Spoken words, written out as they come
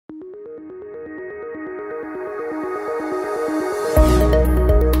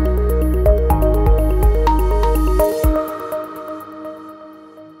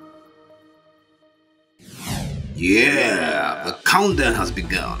countdown has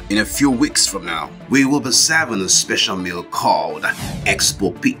begun. In a few weeks from now, we will be serving a special meal called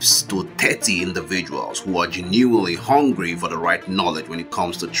Expopips to 30 individuals who are genuinely hungry for the right knowledge when it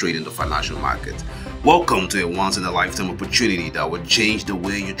comes to trading the financial market. Welcome to a once-in-a-lifetime opportunity that will change the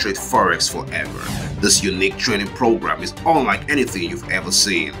way you trade Forex forever. This unique training program is unlike anything you've ever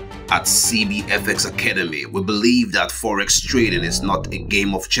seen. At CBFX Academy, we believe that Forex trading is not a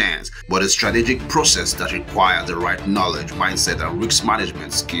game of chance, but a strategic process that requires the right knowledge, mindset, and risk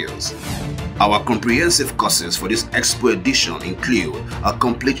management skills. Our comprehensive courses for this Expo edition include a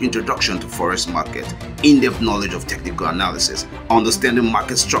complete introduction to Forex market, in-depth knowledge of technical analysis, understanding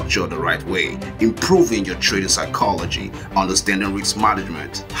market structure the right way, improving your trading psychology, understanding risk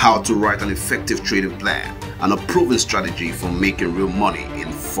management, how to write an effective trading plan, and a proven strategy for making real money in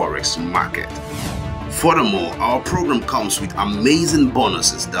Forex market. Furthermore, our program comes with amazing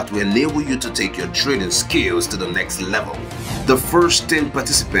bonuses that will enable you to take your trading skills to the next level. The first 10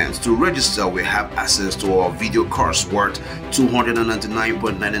 participants to register will have access to our video course worth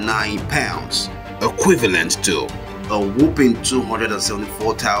 £299.99, equivalent to a whopping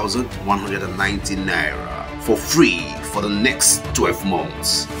 €274,190 for free for the next 12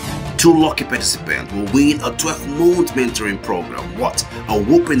 months. 2 lucky participants will win a 12-month mentoring program worth a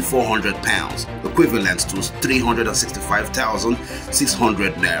whopping £400, equivalent to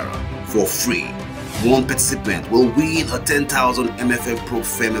 €365,600 for free. 1 participant will win a 10,000 MFA Pro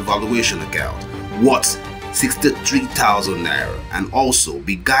Firm evaluation account worth €63,000 and also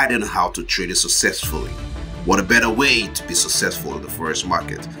be guided on how to trade it successfully. What a better way to be successful in the Forex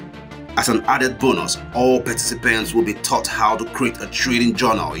market. As an added bonus, all participants will be taught how to create a trading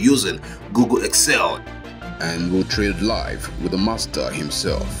journal using Google Excel and will trade live with the master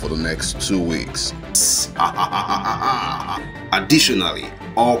himself for the next 2 weeks. Additionally,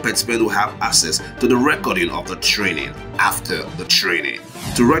 all participants will have access to the recording of the training after the training.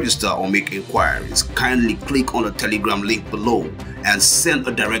 To register or make inquiries, kindly click on the Telegram link below and send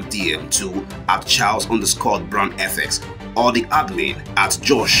a direct DM to @Charles_BrownFX or the admin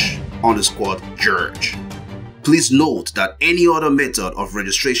 @Josh_George. Please note that any other method of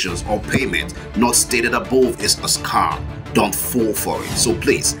registrations or payment not stated above is a scam. Don't fall for it, so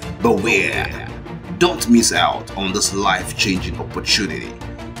please beware. Don't miss out on this life-changing opportunity.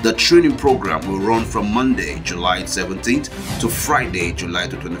 The training program will run from Monday, July 17th to Friday, July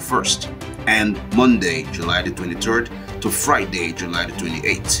the 21st, and Monday, July the 23rd to Friday, July the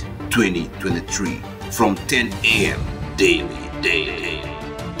 28th, 2023, from 10 a.m. daily.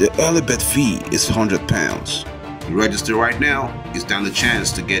 The early bird fee is £100. To register right now, you stand a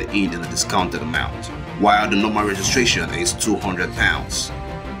chance to get in the discounted amount, while the normal registration is £200.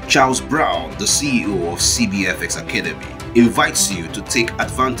 Charles Brown, the CEO of CBFX Academy, invites you to take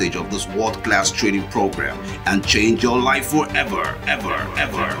advantage of this world-class training program and change your life forever, ever.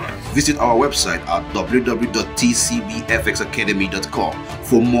 Visit our website at www.tcbfxacademy.com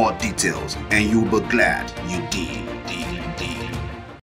for more details, and you'll be glad you did.